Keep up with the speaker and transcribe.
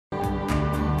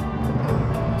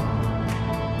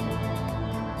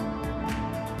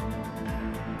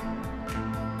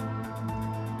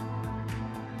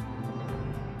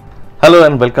Hello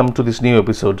and welcome to this new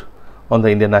episode on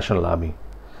the Indian National Army.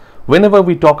 Whenever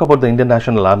we talk about the Indian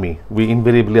National Army, we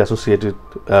invariably associate it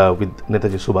with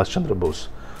Netaji Subhas Chandra Bose.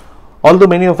 Although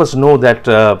many of us know that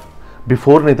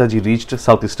before Netaji reached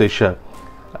Southeast Asia,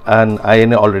 an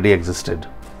INA already existed,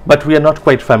 but we are not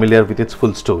quite familiar with its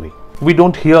full story. We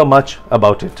don't hear much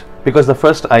about it because the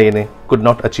first INA could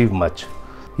not achieve much.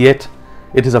 Yet,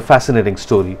 it is a fascinating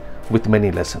story with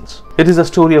many lessons. It is a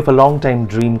story of a long-time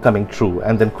dream coming true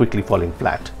and then quickly falling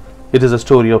flat. It is a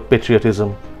story of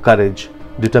patriotism, courage,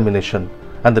 determination,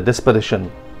 and the desperation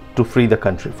to free the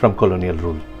country from colonial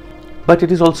rule. But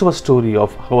it is also a story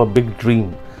of how a big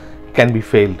dream can be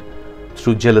failed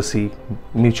through jealousy,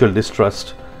 mutual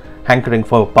distrust, hankering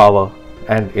for power,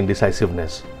 and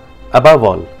indecisiveness. Above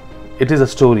all, it is a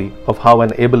story of how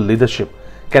an able leadership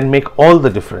can make all the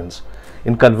difference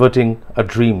in converting a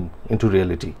dream into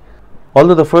reality.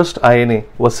 Although the first INA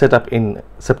was set up in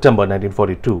September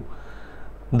 1942,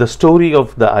 the story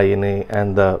of the INA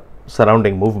and the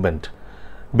surrounding movement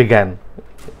began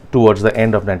towards the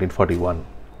end of 1941.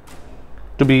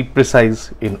 To be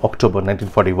precise, in October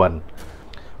 1941,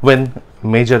 when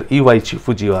Major Iwaichi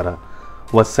Fujiwara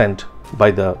was sent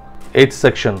by the 8th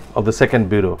section of the 2nd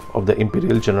Bureau of the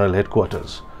Imperial General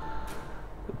Headquarters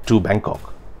to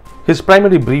Bangkok. His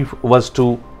primary brief was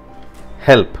to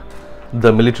help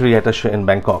the military attaché in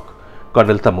Bangkok,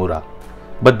 Colonel Tamura,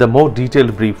 but the more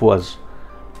detailed brief was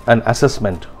an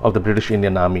assessment of the British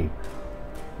Indian Army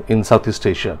in Southeast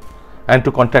Asia and to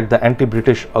contact the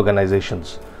anti-British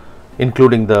organizations,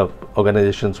 including the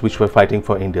organizations which were fighting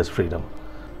for India's freedom.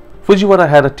 Fujiwara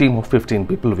had a team of 15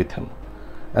 people with him,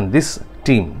 and this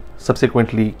team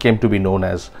subsequently came to be known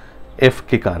as F.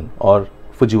 Kikan or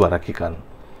Fujiwara Kikan.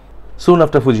 Soon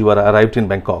after Fujiwara arrived in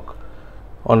Bangkok,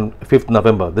 on 5th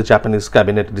November, the Japanese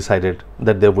cabinet decided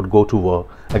that they would go to war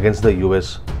against the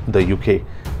US, the UK,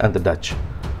 and the Dutch.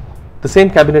 The same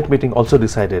cabinet meeting also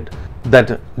decided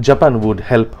that Japan would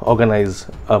help organize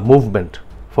a movement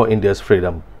for India's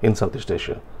freedom in Southeast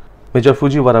Asia. Major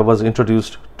Fujiwara was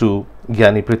introduced to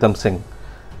Gyani Pritam Singh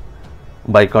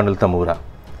by Colonel Tamura.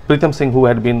 Pritam Singh, who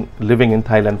had been living in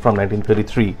Thailand from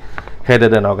 1933,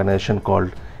 headed an organization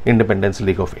called Independence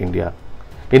League of India.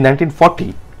 In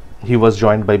 1940, he was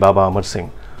joined by Baba Amar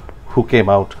Singh, who came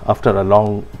out after a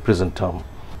long prison term.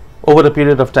 Over a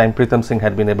period of time, Pritam Singh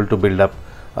had been able to build up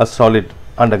a solid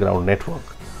underground network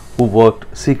who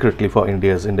worked secretly for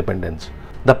India's independence.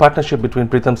 The partnership between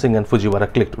Pritam Singh and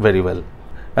Fujiwara clicked very well,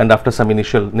 and after some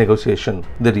initial negotiation,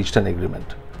 they reached an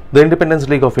agreement. The Independence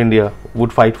League of India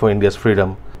would fight for India's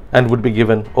freedom and would be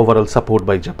given overall support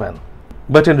by Japan.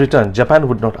 But in return, Japan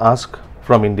would not ask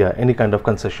from India any kind of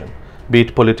concession, be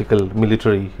it political,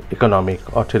 military,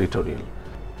 economic, or territorial.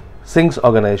 Singh's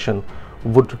organization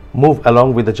would move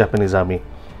along with the Japanese army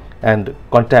and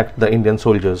contact the Indian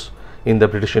soldiers in the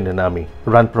British Indian Army,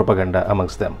 run propaganda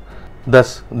amongst them.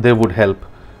 Thus, they would help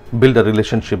build a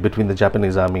relationship between the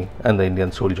Japanese army and the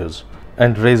Indian soldiers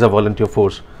and raise a volunteer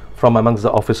force from amongst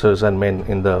the officers and men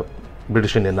in the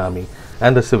British Indian Army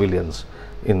and the civilians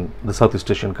in the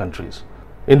Southeast Asian countries.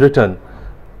 In return,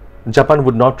 Japan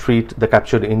would not treat the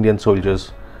captured Indian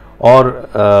soldiers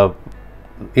or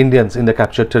Indians in the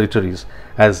captured territories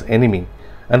as enemy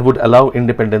and would allow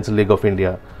Independence League of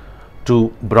India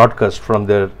to broadcast from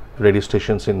their radio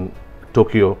stations in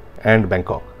Tokyo and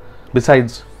Bangkok.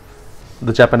 Besides,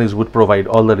 the Japanese would provide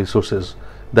all the resources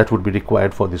that would be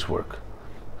required for this work.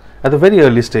 At the very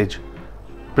early stage,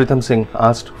 Pritam Singh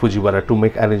asked Fujiwara to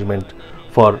make arrangement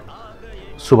for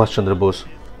Subhas Chandra Bose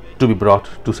to be brought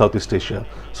to Southeast Asia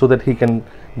so that he can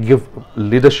give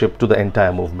leadership to the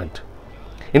entire movement.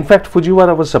 In fact,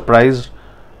 Fujiwara was surprised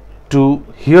to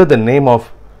hear the name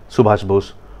of Subhash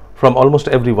Bose from almost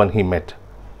everyone he met.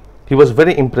 He was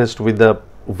very impressed with the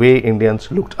way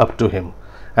Indians looked up to him,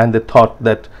 and they thought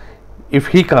that if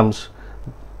he comes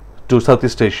to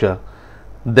Southeast Asia,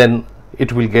 then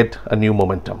it will get a new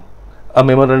momentum. A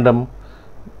memorandum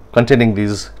containing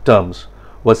these terms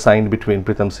was signed between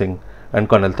Pritam Singh and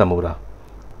Colonel Tamura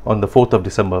on the 4th of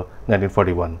December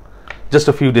 1941. Just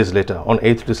a few days later, on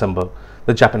 8th December,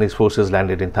 the Japanese forces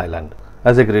landed in Thailand.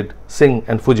 As agreed, Singh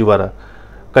and Fujiwara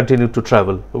continued to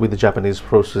travel with the Japanese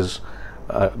forces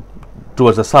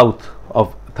towards the south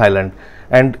of Thailand,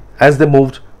 and as they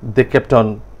moved, they kept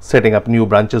on setting up new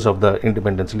branches of the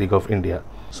Independence League of India.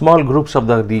 Small groups of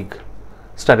the league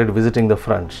started visiting the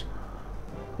fronts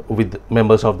with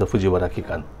members of the Fujiwara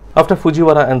Kikan. After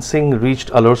Fujiwara and Singh reached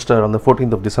Alorster on the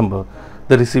 14th of December,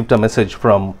 they received a message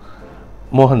from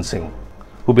Mohan Singh,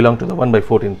 who belonged to the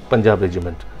 1/14 Punjab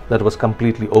regiment that was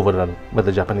completely overrun by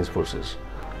the Japanese forces.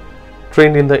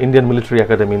 Trained in the Indian Military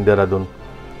Academy in Dehradun,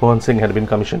 Mohan Singh had been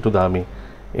commissioned to the army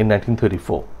in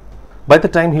 1934. By the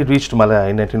time he reached Malaya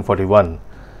in 1941,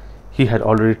 he had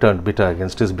already turned bitter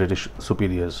against his British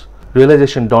superiors.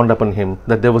 Realization dawned upon him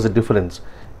that there was a difference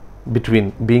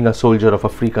between being a soldier of a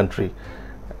free country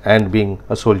and being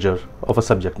a soldier of a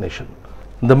subject nation.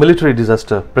 The military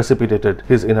disaster precipitated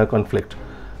his inner conflict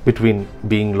between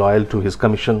being loyal to his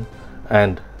commission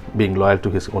and being loyal to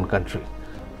his own country.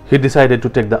 He decided to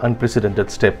take the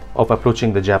unprecedented step of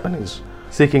approaching the Japanese,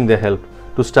 seeking their help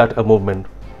to start a movement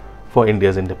for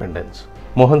India's independence.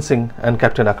 Mohan Singh and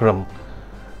Captain Akram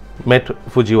met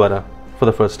Fujiwara for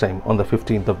the first time on the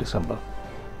 15th of December.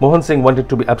 Mohan Singh wanted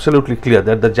to be absolutely clear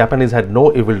that the Japanese had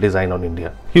no evil design on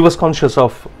India. He was conscious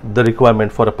of the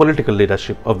requirement for a political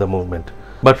leadership of the movement.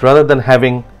 But rather than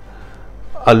having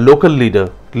a local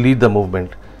leader lead the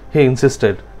movement, he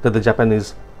insisted that the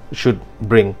Japanese should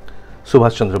bring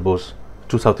Subhas Chandra Bose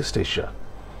to Southeast Asia.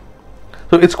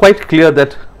 So it's quite clear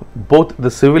that both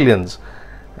the civilians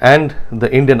and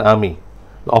the Indian army,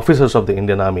 the officers of the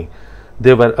Indian army,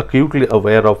 they were acutely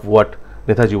aware of what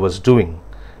Netaji was doing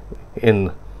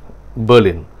in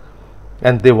Berlin,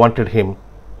 and they wanted him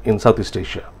in Southeast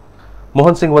Asia.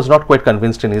 Mohan Singh was not quite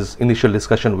convinced in his initial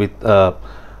discussion with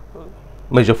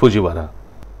Major Fujiwara.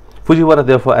 Fujiwara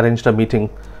therefore arranged a meeting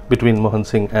between Mohan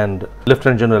Singh and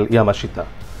Lieutenant General Yamashita,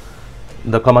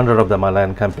 the commander of the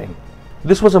Malayan campaign.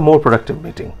 This was a more productive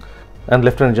meeting, and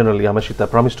Lieutenant General Yamashita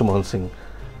promised to Mohan Singh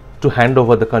to hand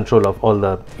over the control of all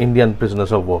the Indian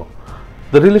prisoners of war.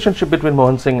 The relationship between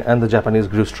Mohan Singh and the Japanese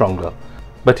grew stronger,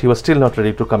 but he was still not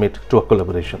ready to commit to a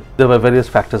collaboration. There were various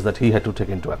factors that he had to take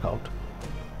into account.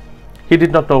 He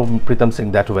did not know Pritam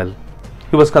Singh that well.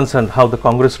 He was concerned how the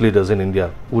Congress leaders in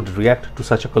India would react to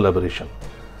such a collaboration.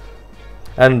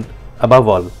 And above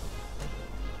all,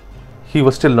 he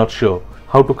was still not sure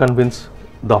how to convince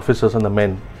the officers and the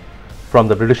men from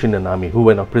the British Indian Army who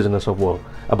were now prisoners of war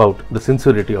about the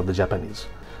sincerity of the Japanese.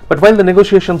 But while the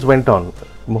negotiations went on,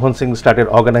 Mohan Singh started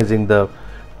organizing the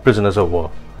prisoners of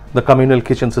war. The communal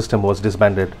kitchen system was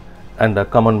disbanded and a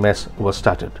common mess was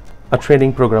started. A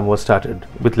training program was started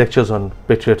with lectures on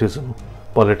patriotism,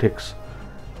 politics,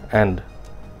 and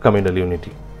communal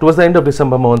unity. Towards the end of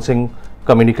December, Mohan Singh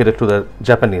communicated to the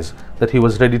Japanese that he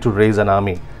was ready to raise an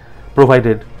army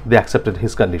provided they accepted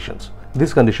his conditions.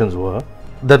 These conditions were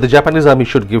that the Japanese army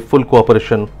should give full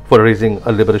cooperation for raising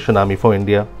a liberation army for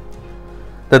India,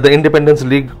 that the Independence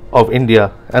League of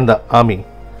India and the army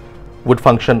would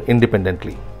function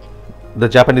independently. The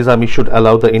Japanese army should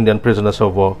allow the Indian prisoners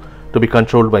of war to be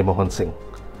controlled by Mohan Singh,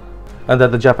 and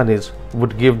that the Japanese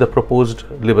would give the proposed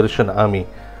liberation army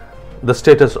the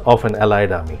status of an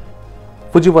allied army.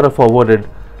 Fujiwara forwarded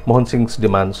Mohan Singh's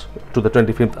demands to the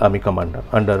 25th Army Commander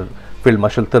under Field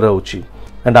Marshal Terauchi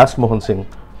and asked Mohan Singh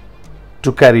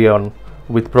to carry on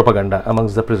with propaganda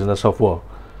amongst the prisoners of war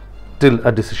till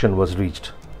a decision was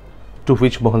reached, to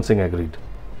which Mohan Singh agreed.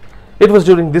 It was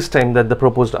during this time that the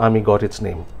proposed army got its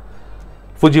name.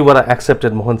 Fujiwara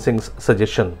accepted Mohan Singh's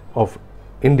suggestion of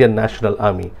Indian National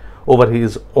Army over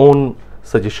his own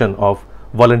suggestion of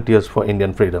Volunteers for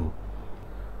Indian Freedom.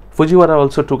 Fujiwara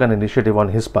also took an initiative on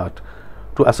his part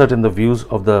to ascertain the views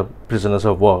of the prisoners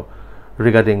of war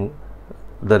regarding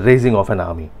the raising of an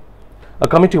army. A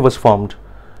committee was formed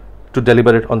to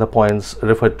deliberate on the points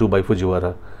referred to by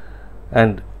Fujiwara,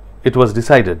 and it was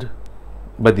decided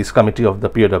by this committee of the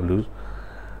POWs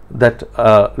that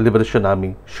a liberation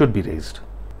army should be raised.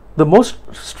 The most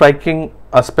striking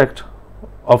aspect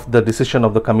of the decision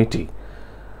of the committee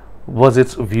was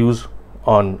its views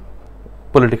on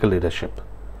political leadership.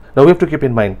 Now we have to keep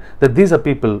in mind that these are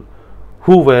people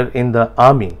who were in the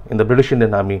army, in the British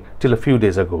Indian Army till a few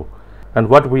days ago, and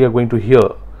what we are going to hear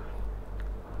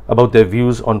about their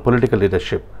views on political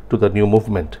leadership to the new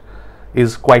movement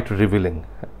is quite revealing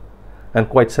and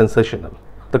quite sensational.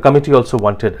 The committee also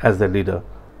wanted as their leader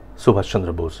Subhas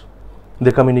Chandra Bose.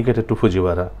 They communicated to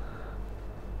Fujiwara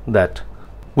that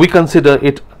we consider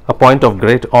it a point of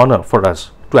great honor for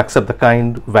us to accept the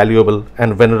kind, valuable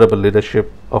and venerable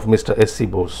leadership of Mr. S.C.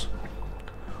 Bose.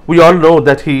 We all know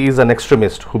that he is an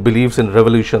extremist who believes in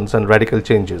revolutions and radical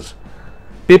changes.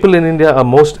 People in India are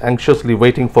most anxiously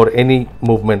waiting for any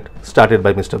movement started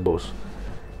by Mr. Bose.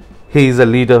 He is a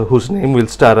leader whose name will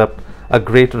stir up a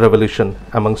great revolution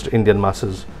amongst Indian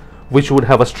masses, which would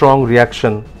have a strong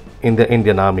reaction in the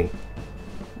Indian army.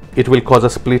 It will cause a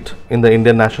split in the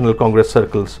Indian National Congress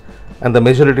circles, and the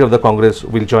majority of the Congress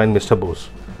will join Mr. Bose.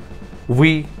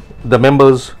 We, the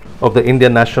members of the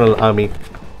Indian National Army,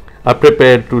 are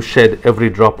prepared to shed every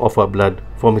drop of our blood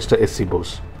for Mr. S.C.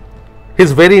 Bose.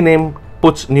 His very name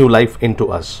puts new life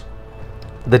into us.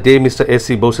 The day Mr.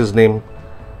 S.C. Bose's name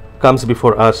comes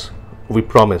before us, we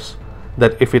promise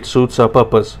that if it suits our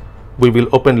purpose, we will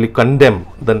openly condemn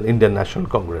the Indian National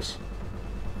Congress.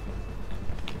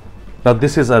 Now,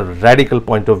 this is a radical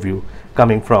point of view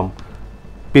coming from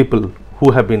people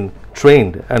who have been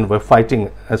trained and were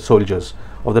fighting as soldiers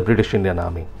of the British Indian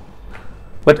Army.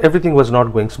 But everything was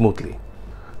not going smoothly.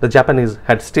 The Japanese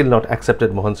had still not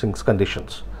accepted Mohan Singh's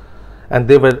conditions, and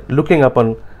they were looking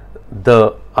upon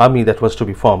the army that was to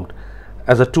be formed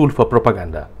as a tool for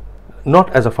propaganda, not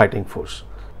as a fighting force.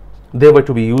 They were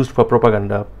to be used for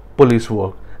propaganda, police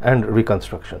work, and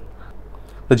reconstruction.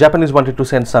 The Japanese wanted to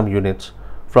send some units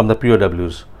from the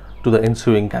POWs to the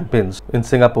ensuing campaigns in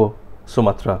Singapore,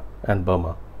 Sumatra, and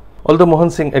Burma. Although Mohan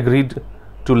Singh agreed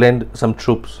to lend some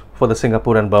troops for the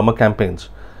Singapore and Burma campaigns,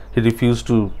 he refused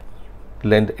to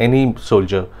lend any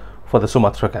soldier for the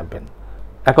Sumatra campaign.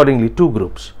 Accordingly, two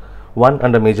groups, one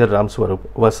under Major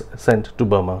Ramswarup, was sent to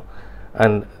Burma,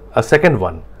 and a second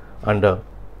one under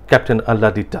Captain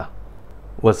Alladita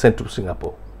was sent to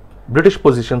Singapore. British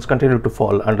positions continued to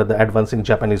fall under the advancing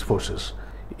Japanese forces.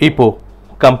 Ipoh,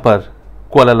 Kampar,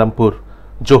 Kuala Lumpur,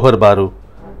 Johor Bahru,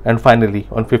 and finally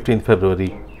on 15th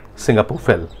February, Singapore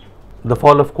fell. The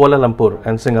fall of Kuala Lumpur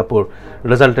and Singapore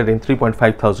resulted in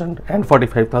 3,500 and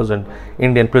 45,000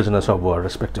 Indian prisoners of war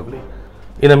respectively.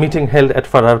 In a meeting held at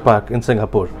Farrar Park in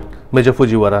Singapore, Major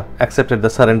Fujiwara accepted the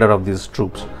surrender of these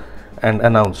troops and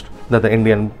announced that the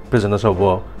Indian prisoners of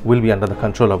war will be under the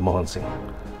control of Mohan Singh.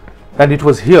 And it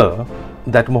was here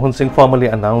that Mohan Singh formally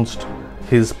announced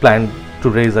his plan to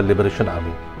raise a liberation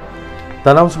army.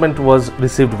 The announcement was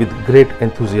received with great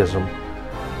enthusiasm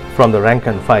from the rank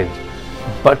and file,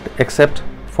 but except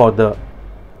for the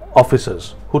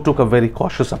officers who took a very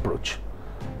cautious approach.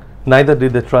 Neither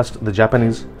did they trust the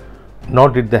Japanese, nor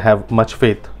did they have much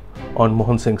faith on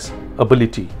Mohan Singh's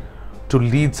ability to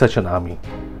lead such an army.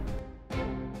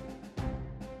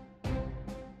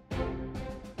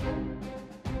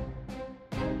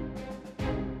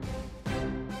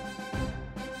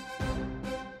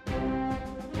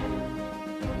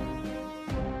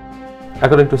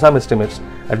 According to some estimates,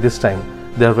 at this time,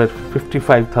 there were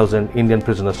 55,000 Indian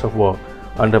prisoners of war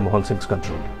under Mohan Singh's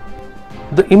control.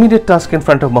 The immediate task in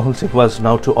front of Mohan Singh was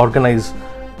now to organize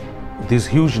this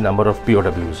huge number of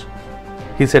POWs.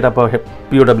 He set up a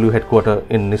POW headquarters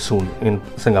in Nisoon in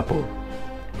Singapore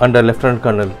under Lieutenant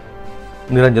Colonel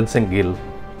Niranjan Singh Gill,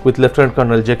 with Lieutenant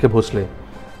Colonel J.K. Bhosle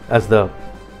as the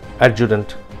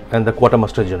adjutant and the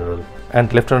quartermaster general,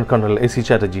 and Lieutenant Colonel A.C.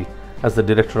 Chatterjee as the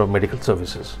director of medical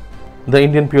services. The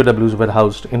Indian POWs were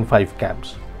housed in 5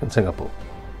 camps in Singapore.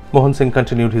 Mohan Singh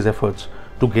continued his efforts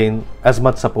to gain as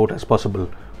much support as possible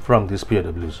from these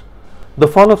POWs. The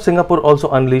fall of Singapore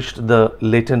also unleashed the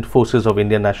latent forces of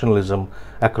Indian nationalism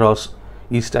across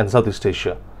East and Southeast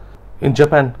Asia. In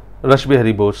Japan,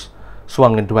 Rashbihari Bose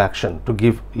swung into action to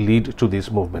give lead to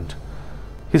this movement.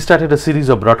 He started a series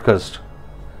of broadcasts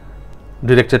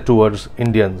directed towards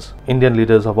Indian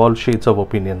leaders of all shades of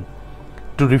opinion,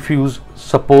 to refuse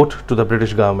support to the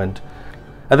British government.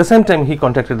 At the same time, he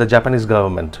contacted the Japanese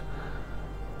government,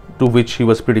 to which he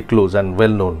was pretty close and well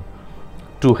known,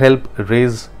 to help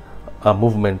raise a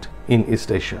movement in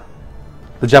East Asia.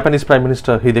 The Japanese Prime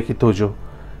Minister Hideki Tojo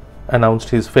announced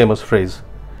his famous phrase,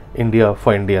 "India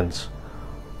for Indians,"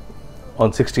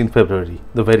 on 16th February,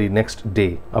 the very next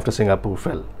day after Singapore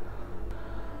fell.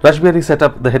 Rashbihari set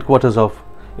up the headquarters of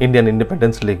Indian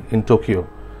Independence League in Tokyo,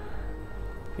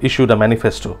 issued a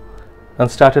manifesto, and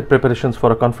started preparations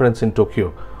for a conference in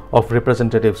Tokyo of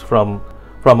representatives from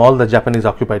all the Japanese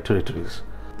occupied territories.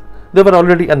 There were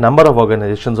already a number of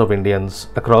organizations of Indians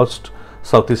across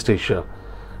Southeast Asia,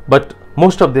 but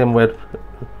most of them were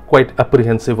quite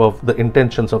apprehensive of the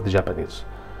intentions of the Japanese.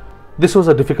 This was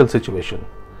a difficult situation.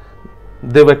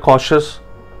 They were cautious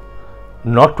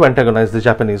not to antagonize the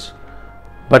Japanese,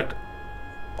 but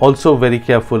also very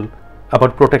careful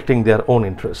about protecting their own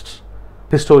interests.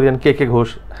 Historian K.K.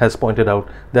 Ghosh has pointed out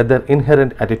that their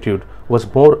inherent attitude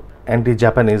was more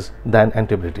anti-Japanese than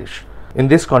anti-British. In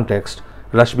this context,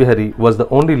 Rashbihari was the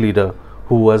only leader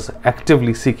who was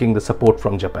actively seeking the support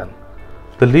from Japan.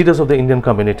 The leaders of the Indian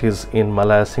communities in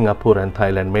Malaya, Singapore and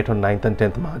Thailand met on 9th and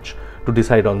 10th March to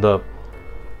decide on the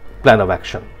plan of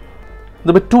action.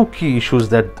 There were 2 key issues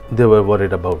that they were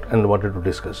worried about and wanted to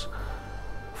discuss.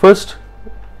 First,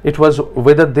 it was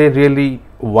whether they really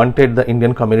wanted the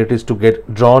Indian communities to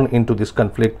get drawn into this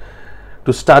conflict,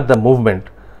 to start the movement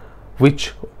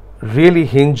which really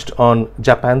hinged on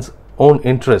Japan's own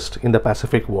interest in the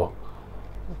Pacific War.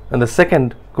 And the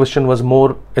second question was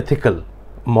more ethical,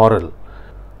 moral,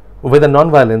 whether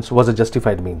non-violence was a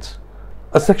justified means.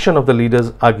 A section of the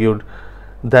leaders argued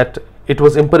that it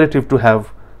was imperative to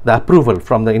have the approval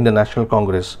from the Indian National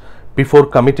Congress before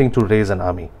committing to raise an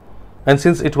army. And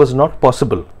since it was not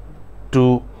possible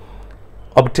to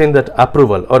obtain that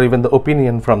approval or even the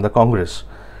opinion from the Congress,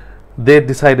 they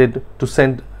decided to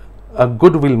send a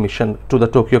goodwill mission to the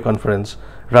Tokyo Conference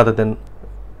rather than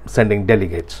sending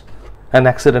delegates. An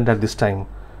accident at this time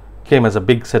came as a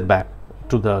big setback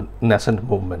to the nascent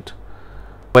movement.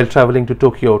 While traveling to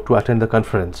Tokyo to attend the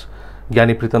conference,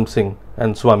 Gyani Pritam Singh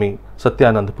and Swami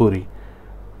Satyanand Puri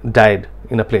died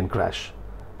in a plane crash.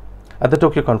 At the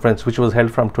Tokyo Conference, which was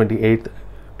held from 28th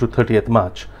to 30th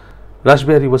March,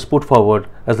 Rashbihari was put forward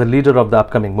as the leader of the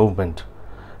upcoming movement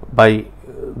by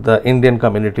the Indian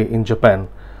community in Japan,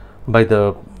 by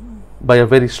a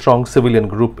very strong civilian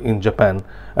group in Japan,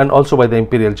 and also by the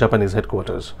Imperial Japanese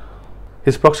headquarters.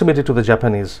 His proximity to the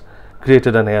Japanese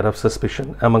created an air of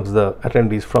suspicion amongst the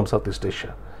attendees from Southeast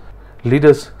Asia.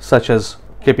 Leaders such as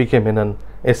KPK Menon,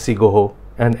 S.C. Goho,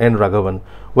 and N. Raghavan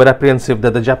were apprehensive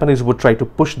that the Japanese would try to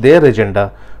push their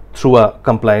agenda through a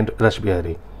compliant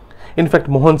Rashbihari. In fact,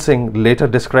 Mohan Singh later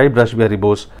described Rashbihari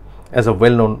Bose as a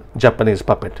well-known Japanese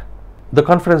puppet. The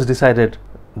conference decided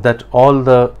that all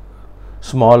the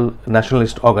small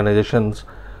nationalist organizations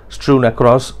strewn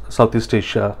across Southeast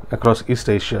Asia, across East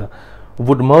Asia,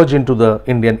 would merge into the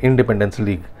Indian Independence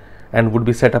League and would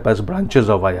be set up as branches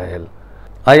of IIL.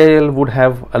 IIL would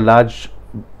have a large,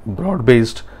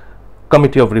 broad-based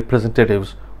committee of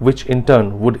representatives, which in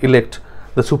turn would elect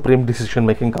the Supreme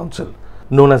Decision-Making Council,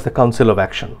 known as the Council of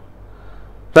Action.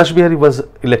 Rashbihari was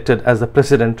elected as the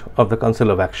president of the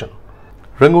Council of Action.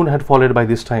 Rangoon had fallen by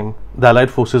this time, the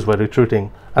Allied forces were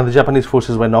retreating, and the Japanese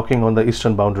forces were knocking on the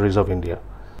eastern boundaries of India.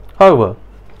 However,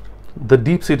 the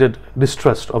deep-seated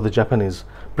distrust of the Japanese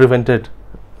prevented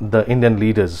the Indian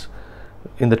leaders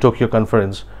in the Tokyo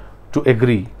Conference to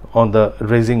agree on the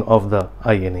raising of the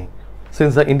INA.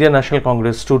 Since the Indian National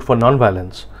Congress stood for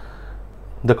non-violence,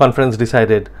 the conference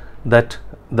decided that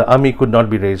the army could not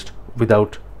be raised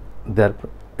without their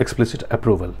explicit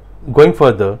approval. Going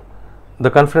further,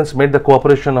 the conference made the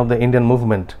cooperation of the Indian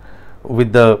movement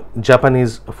with the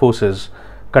Japanese forces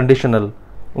conditional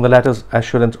on the latter's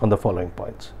assurance on the following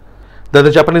points: that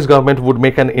the Japanese government would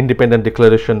make an independent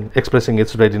declaration expressing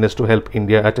its readiness to help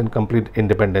India attain complete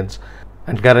independence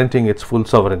and guaranteeing its full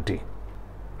sovereignty.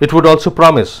 It would also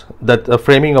promise that the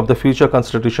framing of the future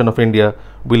constitution of India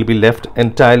will be left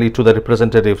entirely to the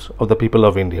representatives of the people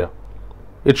of India.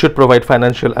 It should provide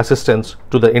financial assistance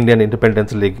to the Indian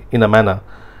Independence League in a manner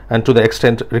and to the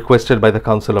extent requested by the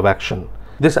Council of Action.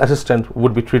 This assistance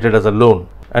would be treated as a loan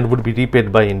and would be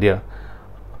repaid by India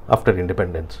after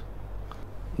independence.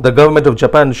 The government of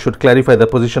Japan should clarify the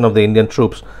position of the Indian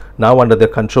troops now under their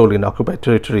control in occupied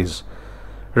territories,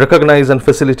 recognize and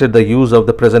facilitate the use of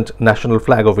the present national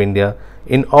flag of India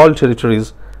in all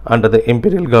territories under the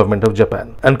Imperial Government of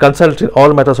Japan, and consult in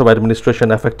all matters of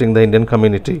administration affecting the Indian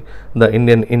community, the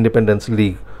Indian Independence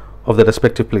League of the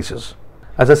respective places.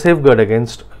 As a safeguard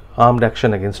against armed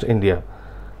action against India,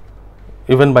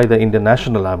 even by the Indian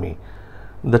National Army,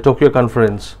 the Tokyo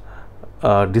Conference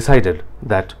decided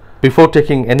that before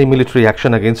taking any military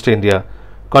action against India,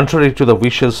 contrary to the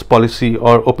wishes, policy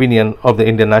or opinion of the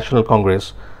Indian National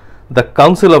Congress, the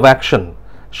Council of Action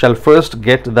shall first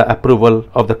get the approval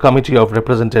of the Committee of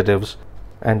Representatives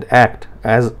and act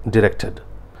as directed.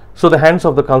 So the hands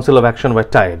of the Council of Action were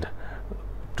tied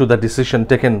to the decision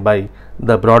taken by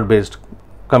the broad-based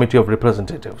Committee of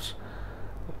Representatives.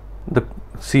 The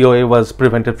COA was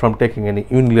prevented from taking any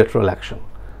unilateral action.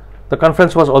 The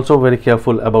conference was also very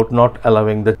careful about not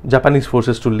allowing the Japanese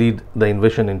forces to lead the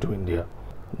invasion into India.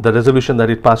 The resolution that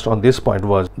it passed on this point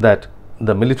was that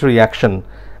the military action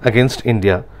against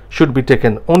India should be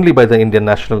taken only by the Indian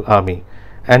National Army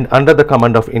and under the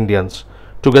command of Indians,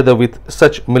 together with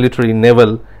such military,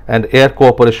 naval and air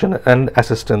cooperation and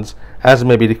assistance as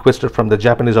may be requested from the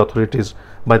Japanese authorities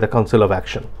by the Council of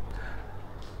Action.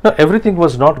 Now, everything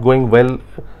was not going well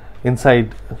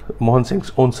inside Mohan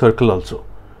Singh's own circle also.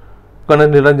 Colonel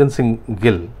Niranjan Singh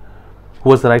Gill, who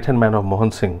was the right-hand man of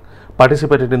Mohan Singh,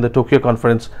 participated in the Tokyo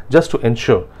Conference just to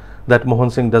ensure that Mohan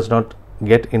Singh does not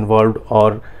get involved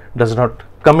or does not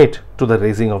commit to the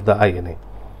raising of the INA.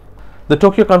 The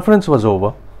Tokyo Conference was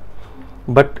over,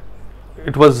 but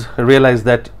it was realized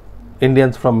that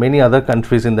Indians from many other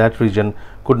countries in that region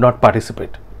could not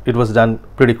participate. It was done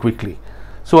pretty quickly.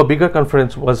 So a bigger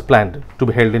conference was planned to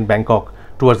be held in Bangkok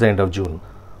towards the end of June.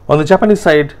 On the Japanese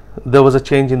side, there was a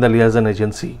change in the liaison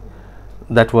agency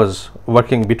that was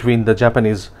working between the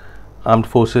Japanese armed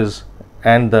forces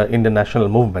and the Indian national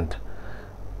movement,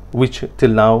 which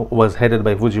till now was headed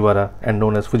by Fujiwara and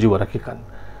known as Fujiwara Kikan.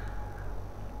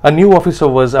 A new officer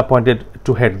was appointed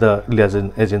to head the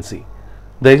liaison agency.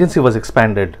 The agency was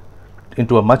expanded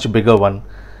into a much bigger one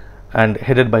and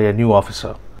headed by a new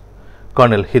officer,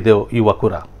 Colonel Hideo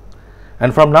Iwakura.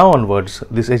 And from now onwards,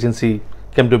 this agency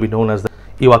came to be known as the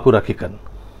Iwakura Kikan.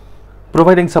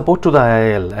 Providing support to the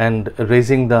IIL and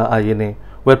raising the INA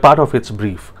were part of its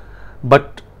brief,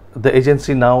 but the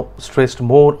agency now stressed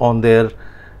more on their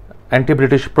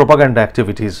anti-British propaganda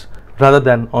activities rather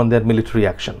than on their military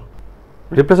action.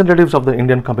 Representatives of the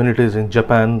Indian communities in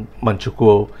Japan,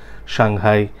 Manchukuo,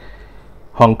 Shanghai,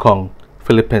 Hong Kong,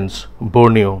 Philippines,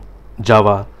 Borneo,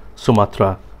 Java,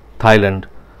 Sumatra, Thailand,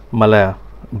 Malaya,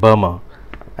 Burma,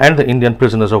 and the Indian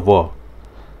prisoners of war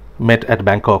met at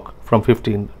Bangkok from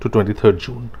 15 to 23rd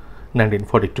June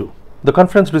 1942. The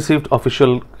conference received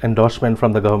official endorsement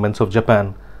from the governments of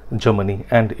Japan, Germany,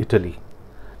 and Italy.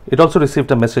 It also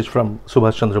received a message from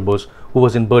Subhas Chandra Bose, who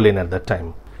was in Berlin at that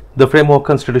time. The framework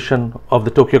constitution of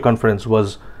the Tokyo Conference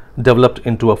was developed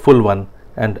into a full one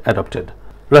and adopted.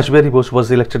 Rashbihari Bose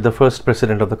was elected the first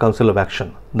president of the Council of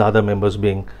Action, the other members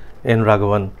being N.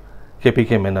 Raghavan,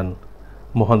 K.P.K. Menon,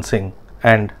 Mohan Singh,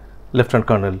 and Lieutenant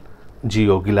Colonel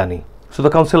G.O. Gilani. So the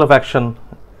Council of Action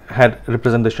had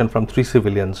representation from 3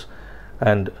 civilians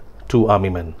and 2 army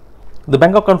men. The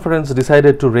Bangkok Conference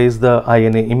decided to raise the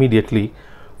INA immediately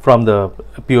from the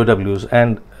POWs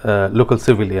and local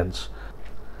civilians,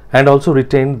 and also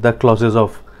retained the clauses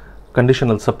of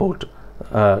conditional support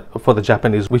for the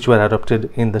Japanese, which were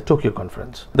adopted in the Tokyo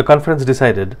Conference. The conference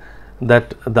decided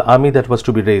that the army that was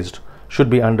to be raised should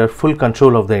be under full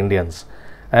control of the Indians,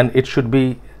 and it should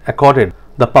be accorded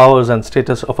the powers and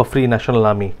status of a free national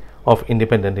army of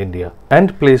independent India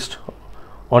and placed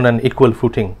on an equal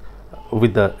footing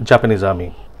with the Japanese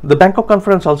army. The Bangkok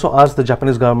Conference also asked the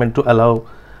Japanese government to allow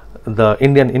the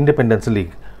Indian Independence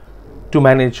League to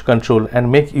manage, control,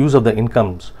 and make use of the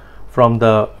incomes from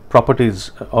the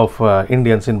properties of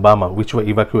Indians in Burma, which were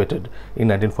evacuated in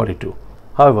 1942.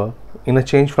 However, in a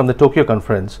change from the Tokyo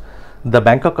Conference, the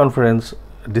Bangkok Conference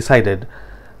decided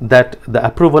that the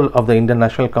approval of the Indian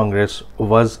National Congress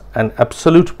was an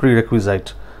absolute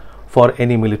prerequisite for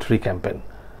any military campaign.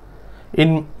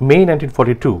 In May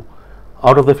 1942,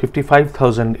 out of the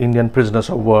 55,000 Indian prisoners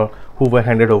of war who were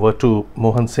handed over to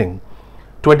Mohan Singh,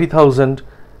 20,000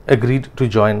 agreed to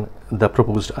join the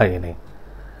proposed INA.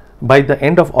 By the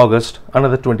end of August,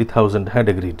 another 20,000 had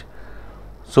agreed.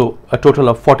 So a total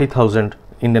of 40,000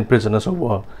 Indian prisoners of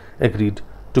war agreed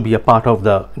to be a part of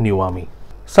the new army.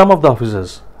 Some of the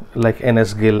officers like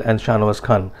N.S. Gill and Shahnawaz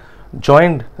Khan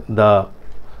joined the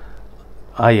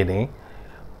INA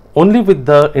only with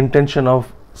the intention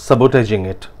of sabotaging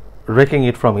it, wrecking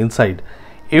it from inside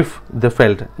if they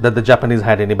felt that the Japanese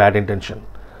had any bad intention.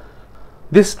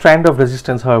 This strand of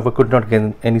resistance, however, could not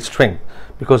gain any strength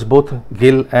because both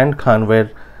Gill and Khan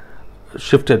were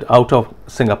shifted out of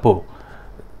Singapore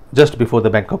just before the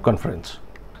Bangkok Conference.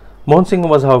 Mohan Singh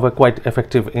was, however, quite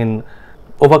effective in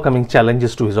overcoming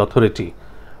challenges to his authority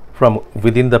from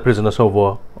within the prisoners of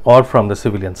war or from the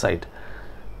civilian side.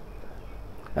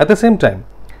 At the same time,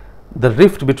 the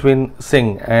rift between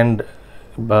Singh and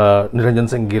Niranjan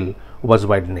Singh Gill was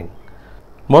widening.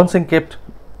 Mohan Singh kept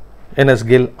N.S.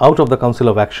 Gill out of the Council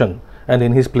of Action and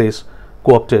in his place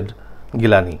co-opted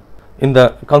Gilani. In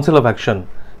the Council of Action,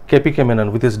 K.P.K.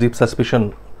 Menon, with his deep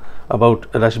suspicion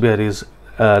about Rashbihari's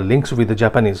links with the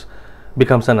Japanese,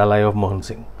 becomes an ally of Mohan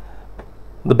Singh.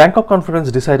 The Bangkok Conference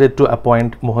decided to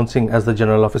appoint Mohan Singh as the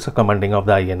General Officer commanding of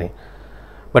the INA.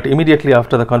 But immediately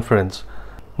after the conference,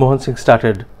 Mohan Singh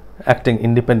started acting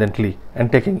independently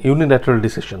and taking unilateral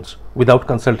decisions without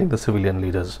consulting the civilian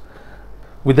leaders.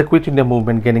 With the Quit India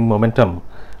movement gaining momentum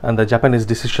and the Japanese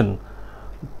decision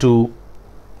to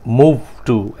move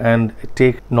to and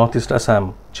take Northeast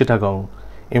Assam, Chittagong,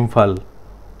 Imphal,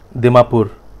 Dimapur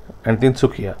and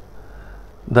Tinsukia,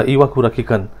 the Iwakura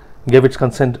Kikan gave its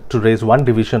consent to raise one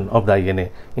division of the INA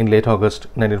in late August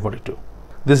 1942.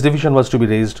 This division was to be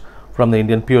raised from the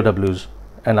Indian POWs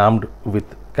and armed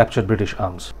with captured British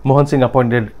arms. Mohan Singh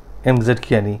appointed M.Z.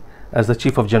 Kiani as the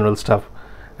Chief of General Staff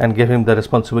and gave him the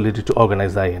responsibility to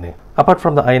organize the INA. Apart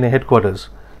from the INA headquarters,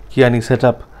 Kiani set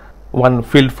up one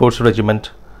field force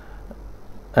regiment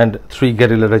and 3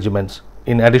 guerrilla regiments,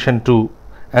 in addition to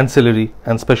ancillary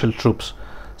and special troops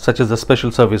such as the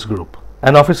Special Service Group.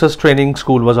 An officers training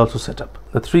school was also set up.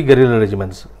 The 3 guerrilla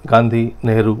regiments, Gandhi,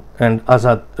 Nehru and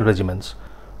Azad regiments,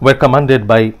 were commanded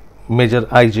by Major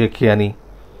I.J. Kiani,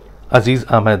 Aziz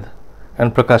Ahmed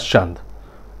and Prakash Chand,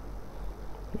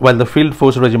 while the Field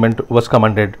Force Regiment was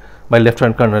commanded by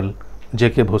Lieutenant Colonel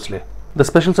J.K. Bhosle. The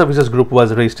Special Services Group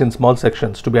was raised in small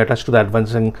sections to be attached to the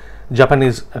advancing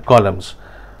Japanese columns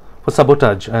for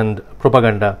sabotage and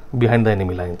propaganda behind the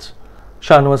enemy lines.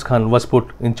 Shahnawaz Khan was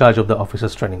put in charge of the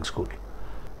officers training school.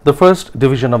 The first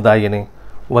division of the INA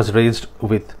was raised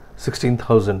with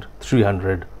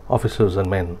 16,300 officers and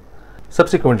men.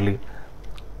 Subsequently,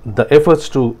 the efforts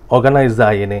to organize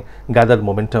the INA gathered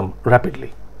momentum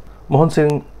rapidly. Mohan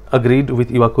Singh agreed with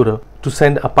Iwakura to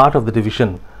send a part of the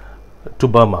division to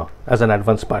Burma as an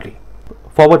advance party.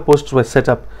 Forward posts were set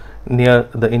up near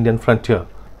the Indian frontier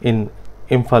in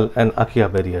Imphal and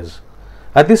Akia areas.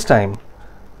 At this time,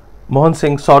 Mohan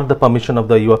Singh sought the permission of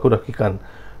the Iwakura Kikan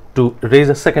to raise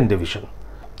a second division.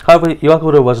 However,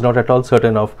 Iwakura was not at all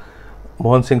certain of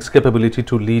Mohan Singh's capability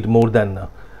to lead more than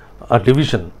a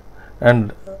division,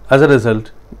 and as a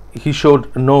result, he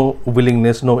showed no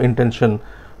willingness, no intention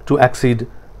to accede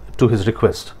to his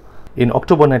request. In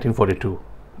October 1942,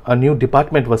 a new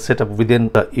department was set up within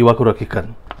the Iwakura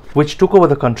Kikan, which took over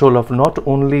the control of not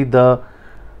only the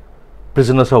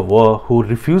prisoners of war who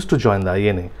refused to join the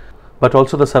INA, but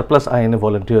also the surplus INA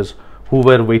volunteers who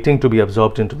were waiting to be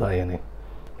absorbed into the INA.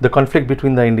 The conflict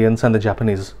between the Indians and the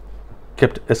Japanese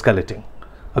kept escalating.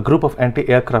 A group of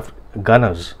anti-aircraft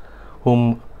gunners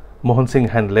whom Mohan Singh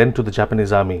had lent to the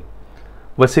Japanese army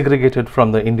were segregated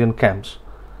from the Indian camps,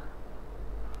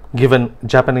 given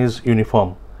Japanese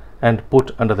uniform and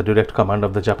put under the direct command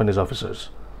of the Japanese officers.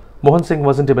 Mohan Singh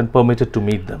wasn't even permitted to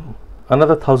meet them.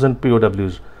 Another 1,000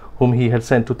 POWs whom he had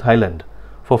sent to Thailand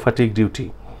for fatigue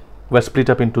duty were split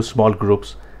up into small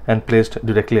groups and placed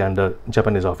directly under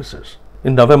Japanese officers.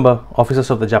 In November, officers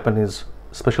of the Japanese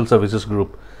Special Services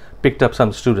Group picked up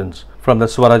some students from the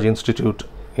Swaraj Institute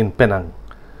in Penang,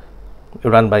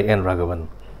 run by N. Raghavan.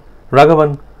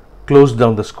 Raghavan closed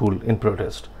down the school in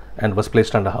protest and was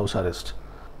placed under house arrest.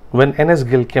 When N.S.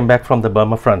 Gill came back from the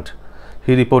Burma front,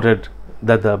 he reported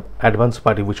that the advance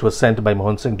party which was sent by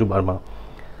Mohan Singh to Burma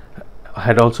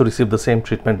had also received the same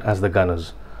treatment as the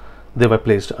gunners. They were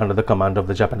placed under the command of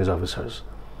the Japanese officers.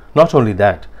 Not only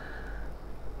that,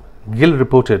 Gill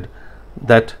reported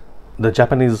that the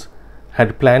Japanese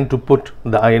had planned to put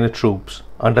the INA troops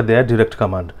under their direct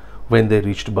command when they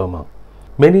reached Burma.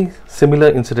 Many similar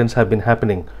incidents have been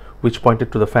happening which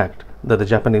pointed to the fact that the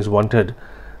Japanese wanted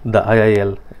the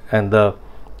IIL and the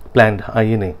planned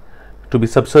INA to be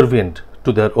subservient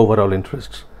to their overall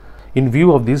interests. In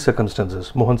view of these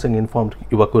circumstances, Mohan Singh informed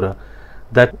Iwakura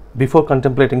that before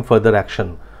contemplating further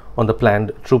action on the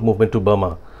planned troop movement to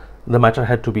Burma, the matter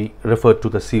had to be referred to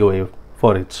the COA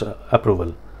for its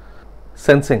approval.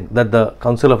 Sensing that the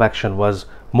Council of Action was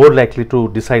more likely to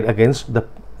decide against the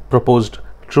proposed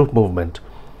troop movement,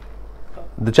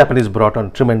 the Japanese brought on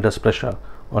tremendous pressure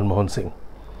on Mohan Singh.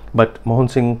 But Mohan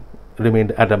Singh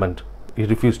remained adamant. He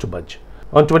refused to budge.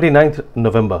 On 29th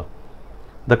November,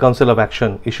 the Council of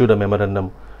Action issued a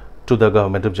memorandum to the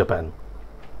government of Japan.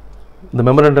 The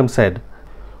memorandum said,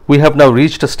 "We have now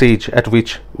reached a stage at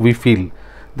which we feel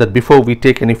that before we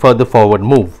take any further forward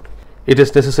move, it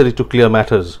is necessary to clear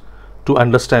matters to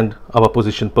understand our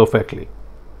position perfectly."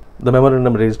 The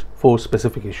memorandum raised 4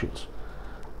 specific issues.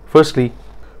 Firstly,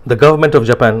 the government of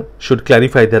Japan should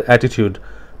clarify their attitude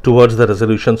towards the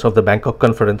resolutions of the Bangkok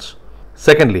Conference.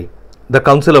 Secondly, the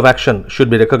Council of Action should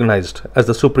be recognized as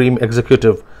the supreme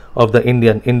executive of the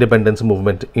Indian independence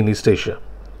movement in East Asia.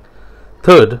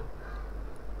 Third,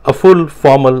 a full,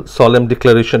 formal, solemn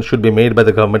declaration should be made by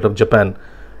the government of Japan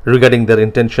regarding their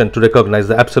intention to recognize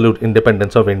the absolute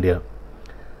independence of India.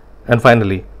 And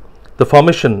finally, the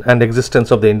formation and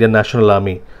existence of the Indian National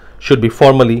Army should be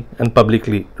formally and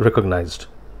publicly recognized.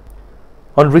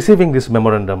 On receiving this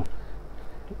memorandum,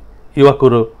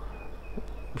 Iwakura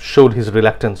showed his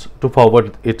reluctance to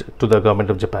forward it to the government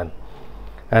of Japan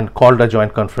and called a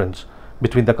joint conference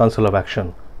between the Council of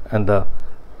Action and the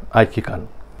Aikikan.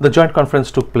 The joint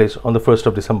conference took place on the 1st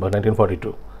of December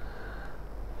 1942.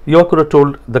 Iwakura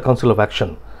told the Council of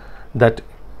Action that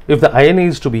if the INA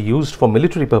is to be used for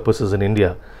military purposes in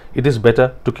India, it is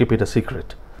better to keep it a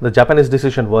secret. The Japanese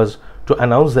decision was to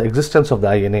announce the existence of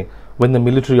the INA when the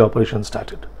military operation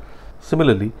started.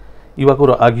 Similarly,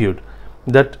 Iwakura argued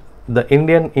that the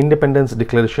Indian Independence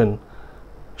Declaration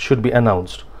should be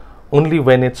announced only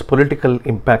when its political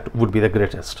impact would be the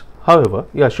greatest. However,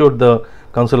 he assured the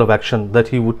Council of Action that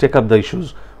he would take up the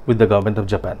issues with the government of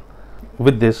Japan.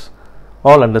 With this,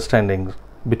 all understandings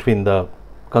between the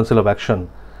Council of Action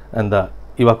and the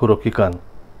Iwakura Kikan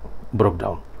broke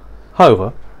down.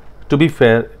 However, to be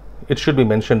fair, it should be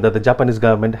mentioned that the Japanese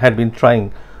government had been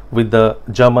trying with the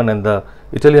German and the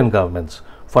Italian governments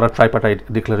for a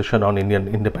tripartite declaration on Indian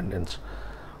independence.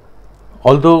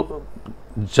 Although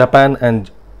Japan and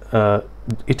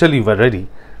Italy were ready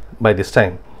by this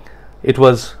time, it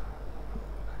was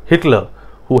Hitler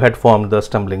who had formed the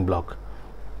stumbling block.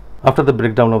 After the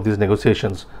breakdown of these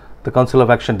negotiations, the Council of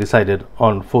Action decided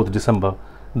on 4th December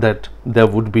that there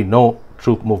would be no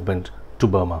troop movement to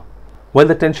Burma. While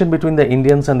the tension between the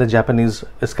Indians and the Japanese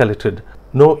escalated,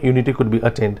 no unity could be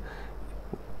attained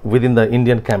within the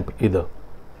Indian camp either.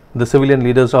 The civilian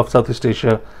leaders of Southeast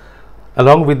Asia,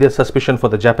 along with their suspicion for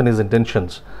the Japanese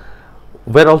intentions,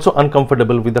 were also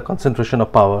uncomfortable with the concentration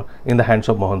of power in the hands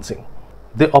of Mohan Singh.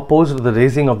 They opposed the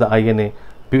raising of the INA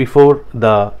before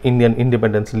the Indian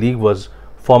Independence League was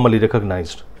formally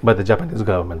recognized by the Japanese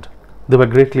government. They were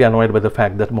greatly annoyed by the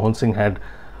fact that Mohan Singh had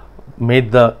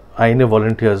made the INA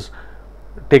volunteers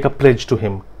take a pledge to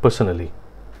him personally.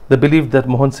 They believed that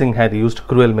Mohan Singh had used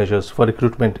cruel measures for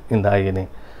recruitment in the INA,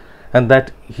 and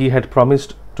that he had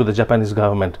promised to the Japanese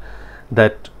government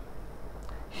that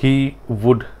he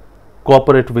would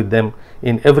cooperate with them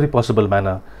in every possible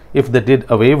manner if they did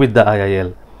away with the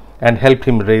IIL and helped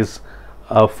him raise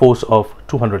a force of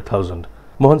 200,000.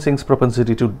 Mohan Singh's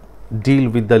propensity to deal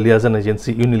with the liaison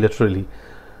agency unilaterally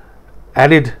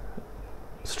added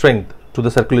strength to the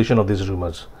circulation of these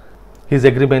rumors. His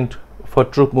agreement for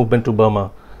troop movement to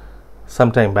Burma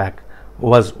some time back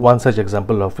was one such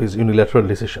example of his unilateral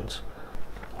decisions.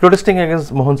 Protesting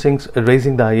against Mohan Singh's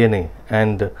raising the INA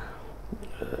and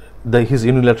his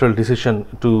unilateral decision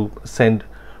to send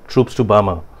troops to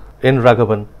Burma, N.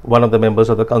 Raghavan, one of the members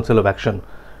of the Council of Action,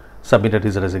 submitted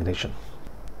his resignation.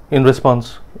 In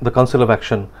response, the Council of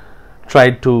Action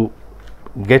tried to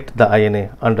get the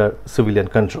INA under civilian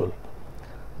control.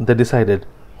 They decided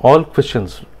all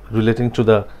questions relating to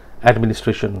the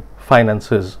administration,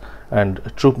 finances and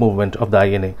troop movement of the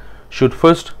INA should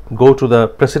first go to the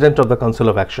President of the Council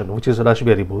of Action, which is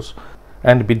Rashbihari Bose,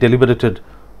 and be deliberated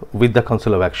with the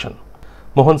Council of Action.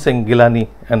 Mohan Singh, Gilani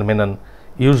and Menon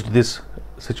used this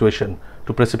situation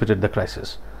to precipitate the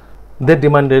crisis. They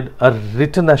demanded a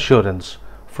written assurance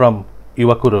from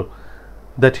Iwakuro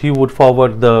that he would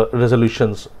forward the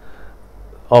resolutions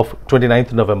of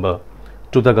 29th November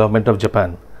to the government of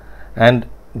Japan and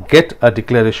get a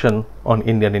declaration on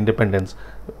Indian independence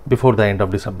before the end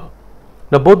of December.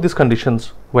 Now, both these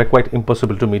conditions were quite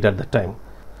impossible to meet at that time.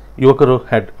 Iwakuro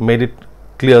had made it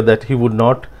clear that he would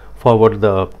not forward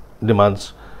the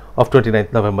demands of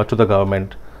 29th November to the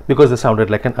government because they sounded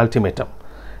like an ultimatum.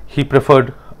 He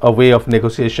preferred a way of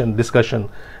negotiation, discussion,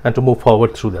 and to move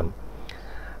forward through them.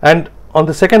 And on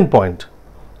the second point,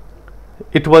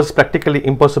 it was practically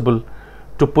impossible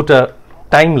to put a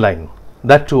timeline,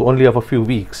 that too only of a few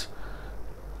weeks,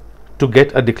 to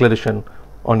get a declaration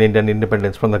on Indian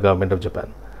independence from the government of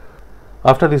Japan.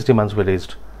 After these demands were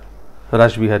raised,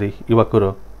 Rashbihari,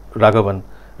 Iwakuro, Raghavan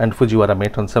and Fujiwara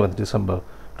met on 7th December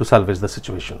to salvage the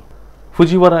situation.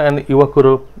 Fujiwara and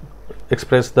Iwakuro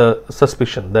expressed the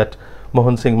suspicion that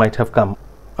Mohan Singh might have come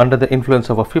under the influence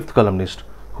of a fifth columnist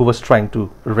who was trying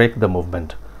to wreck the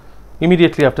movement.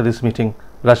 Immediately after this meeting,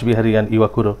 Rashbihari and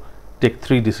Iwakuro take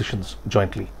three decisions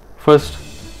jointly. First,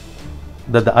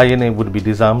 that the INA would be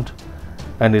disarmed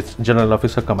and its general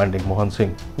officer commanding Mohan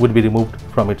Singh would be removed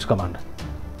from its command.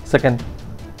 Second,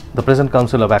 the present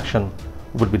Council of Action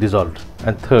would be dissolved.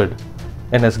 And third,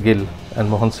 N.S. Gill and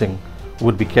Mohan Singh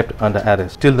would be kept under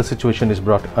arrest till the situation is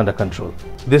brought under control.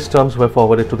 These terms were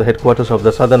forwarded to the headquarters of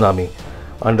the Southern Army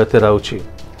under Terauchi,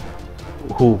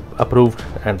 who approved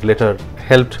and later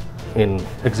helped in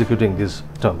executing these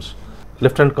terms.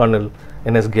 Lieutenant Colonel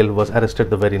N.S. Gill was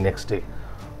arrested the very next day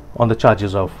on the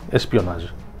charges of espionage.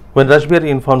 When Rashbihari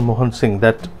informed Mohan Singh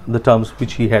that the terms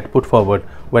which he had put forward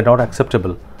were not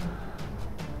acceptable,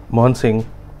 Mohan Singh,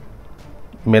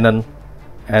 Menon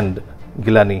and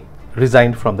Gilani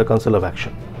resigned from the Council of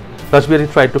Action.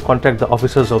 Rashbihari tried to contact the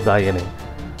officers of the INA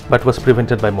but was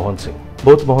prevented by Mohan Singh.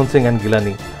 Both Mohan Singh and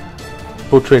Gilani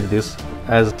portrayed this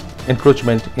as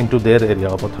encroachment into their area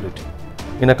of authority.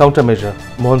 In a countermeasure,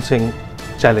 Mohan Singh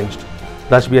challenged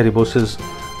Rashbihari Bose's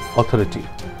authority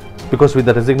because with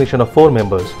the resignation of 4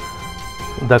 members,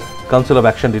 the Council of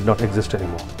Action did not exist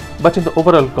anymore. But in the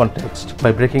overall context,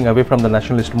 by breaking away from the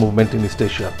nationalist movement in East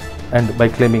Asia and by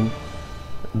claiming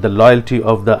the loyalty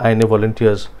of the INA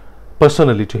volunteers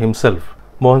personally to himself,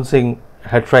 Mohan Singh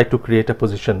had tried to create a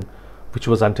position which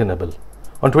was untenable.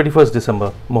 On 21st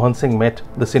December, Mohan Singh met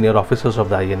the senior officers of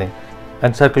the INA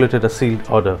and circulated a sealed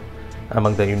order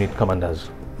among the unit commanders.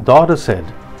 The order said,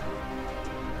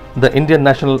 "The Indian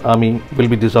National Army will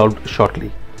be dissolved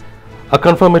shortly. A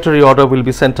confirmatory order will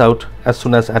be sent out as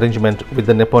soon as arrangement with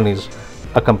the Nepalese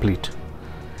are complete.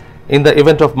 In the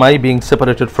event of my being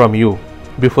separated from you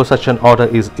before such an order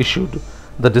is issued,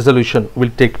 the dissolution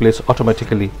will take place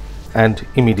automatically and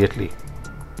immediately.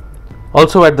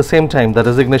 Also at the same time, the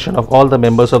resignation of all the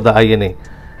members of the INA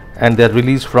and their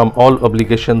release from all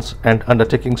obligations and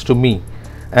undertakings to me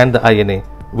and the INA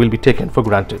will be taken for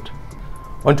granted.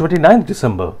 On 29th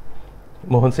December,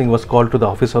 Mohan Singh was called to the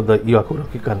office of the Iwakuro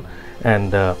Kikan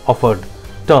and offered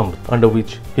terms under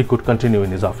which he could continue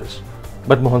in his office.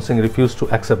 But Mohan Singh refused to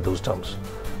accept those terms.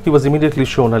 He was immediately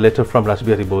shown a letter from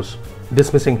Rajbihari Bose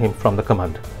dismissing him from the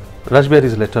command.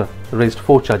 Rajbihari's letter raised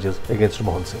 4 charges against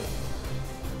Mohan Singh.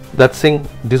 That Singh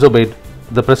disobeyed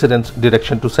the President's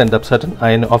direction to send up certain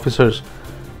INA officers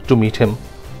to meet him.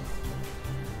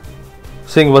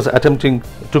 Singh was attempting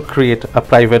to create a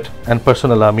private and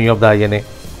personal army of the INA.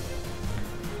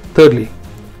 Thirdly,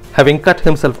 having cut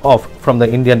himself off from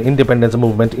the Indian independence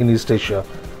movement in East Asia,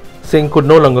 Singh could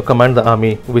no longer command the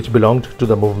army which belonged to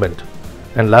the movement.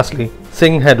 And lastly,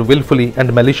 Singh had willfully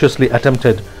and maliciously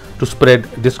attempted to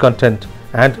spread discontent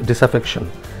and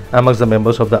disaffection amongst the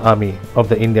members of the army of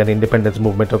the Indian independence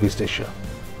movement of East Asia.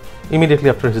 Immediately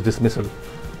after his dismissal,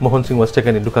 Mohan Singh was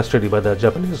taken into custody by the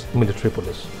Japanese military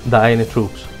police. The INA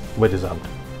troops were disarmed.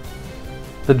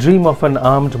 The dream of an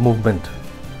armed movement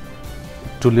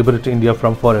to liberate India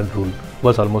from foreign rule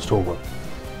was almost over.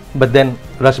 But then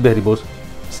Rajbihari Bose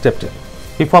stepped in.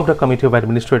 He formed a committee of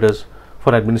administrators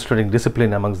for administering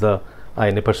discipline amongst the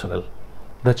INA personnel.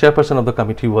 The chairperson of the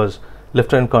committee was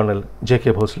Lieutenant Colonel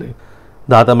J.K. Bhosle,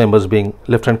 the other members being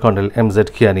Lieutenant Colonel M.Z.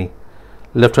 Kiani,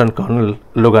 Lieutenant Colonel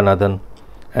Loganathan,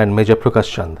 and Major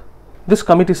Prakash Chand. This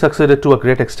committee succeeded to a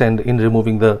great extent in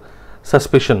removing the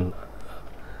suspicion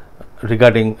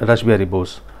regarding Rajbihari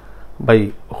Bose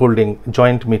by holding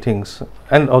joint meetings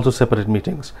and also separate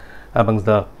meetings amongst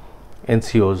the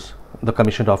NCOs, the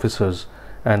commissioned officers,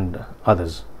 and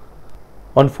others.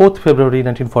 On 4th February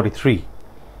 1943,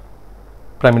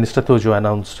 Prime Minister Tojo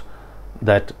announced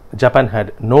that Japan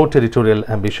had no territorial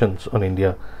ambitions on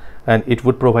India and it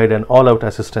would provide an all-out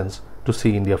assistance to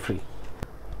see India free.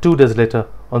 2 days later,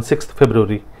 on 6th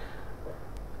February,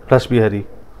 Rajbihari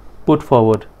put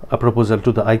forward a proposal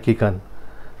to the IKIKAN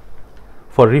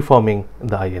for reforming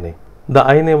the INA. The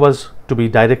INA was to be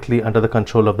directly under the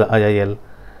control of the IIL,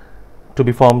 to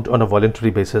be formed on a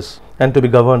voluntary basis, and to be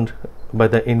governed by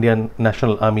the Indian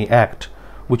National Army Act,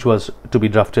 which was to be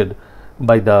drafted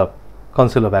by the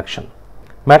Council of Action.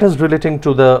 Matters relating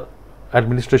to the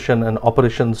administration and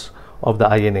operations of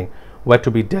the INA were to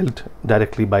be dealt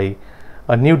directly by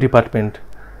a new department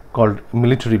called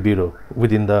Military Bureau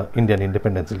within the Indian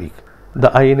Independence League.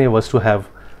 The INA was to have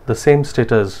the same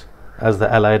status as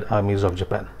the allied armies of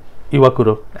Japan.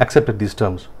 Iwakuro accepted these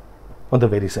terms on the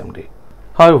very same day.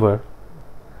 However,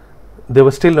 they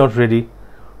were still not ready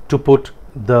to put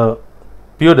the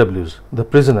POWs, the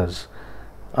prisoners,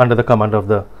 under the command of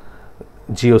the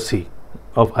GOC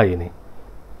of INA.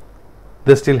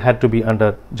 They still had to be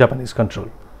under Japanese control.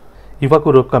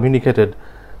 Iwakuro communicated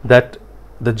that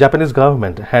the Japanese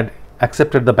government had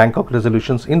accepted the Bangkok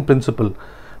resolutions in principle,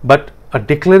 but a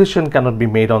declaration cannot be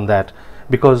made on that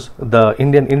because the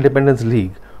Indian Independence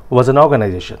League was an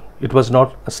organization. It was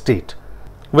not a state.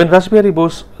 When Rajbihari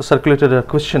Bose circulated a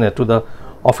questionnaire to the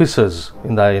officers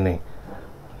in the INA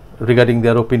regarding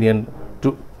their opinion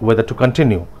to whether to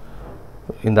continue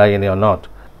in the INA or not,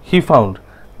 he found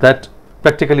that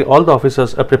practically all the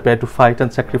officers are prepared to fight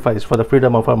and sacrifice for the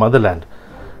freedom of our motherland,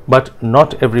 but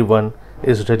not everyone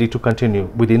is ready to continue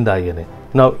within the INA.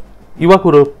 Now,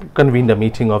 Iwakuro convened a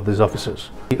meeting of these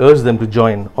officers. He urged them to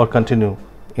join or continue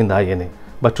in the INA,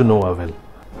 but to no avail.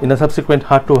 In a subsequent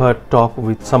heart-to-heart talk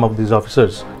with some of these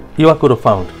officers, Iwakuro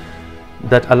found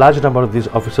that a large number of these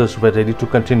officers were ready to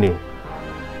continue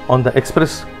on the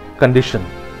express condition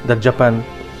that Japan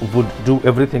would do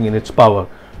everything in its power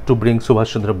to bring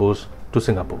Subhas Chandra Bose to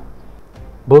Singapore.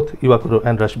 Both Iwakuro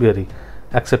and Rajbihari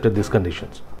accepted these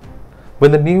conditions.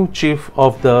 When the new chief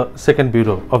of the 2nd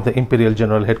Bureau of the Imperial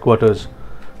General Headquarters,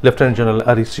 Lieutenant General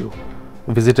Arisu,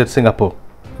 visited Singapore,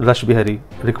 Rajbihari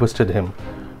requested him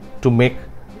to make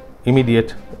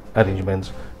immediate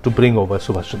arrangements to bring over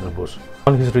Subhas Chandra Bose.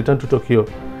 On his return to Tokyo,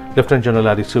 Lieutenant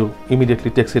General Arisu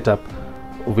immediately takes it up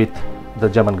with the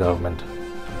German government.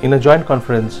 In a joint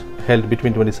conference held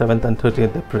between 27th and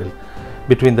 30th April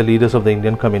between the leaders of the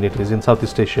Indian communities in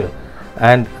Southeast Asia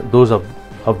and those of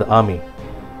the army,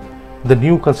 the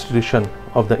new constitution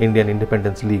of the Indian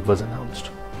Independence League was announced.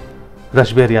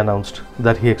 Rajbihari announced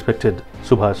that he expected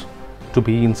Subhas to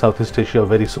be in Southeast Asia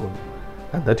very soon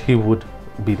and that he would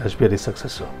be Rajbihari's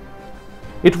successor.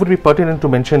 It would be pertinent to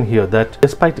mention here that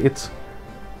despite its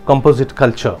composite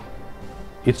culture,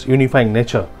 its unifying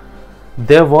nature,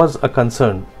 there was a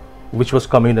concern which was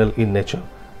communal in nature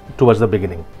towards the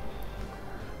beginning.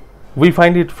 We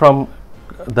find it from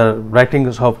the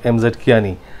writings of M.Z.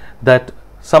 Kiani that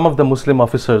some of the Muslim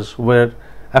officers were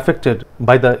affected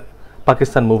by the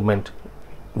Pakistan movement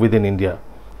within India.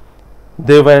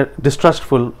 They were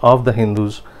distrustful of the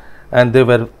Hindus and they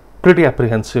were pretty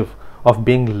apprehensive of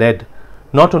being led,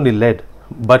 not only led,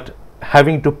 but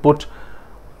having to put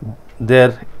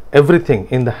their everything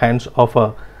in the hands of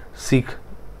a Sikh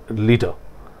leader.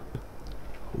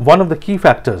 One of the key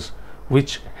factors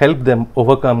which helped them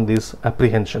overcome this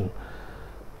apprehension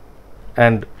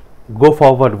and go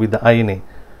forward with the INA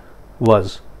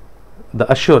was the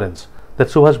assurance that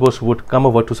Subhas Bose would come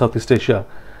over to Southeast Asia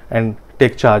and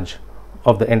take charge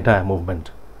of the entire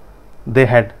movement. They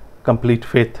had complete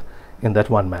faith in that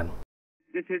one man.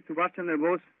 This is Subhas Chandra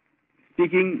Bose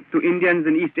speaking to Indians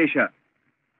in East Asia.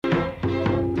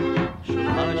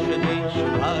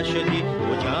 शुभाषदी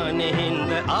वो जान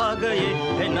हिंद आ गए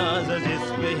है नाज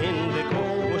जिस्म हिंद को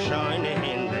वो शान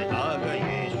हिंद आ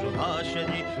गए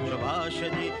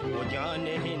शुभाषदी वो जान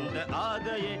हिंद आ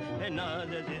गए है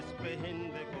नाज जिस्म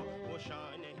हिंद को वो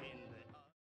शान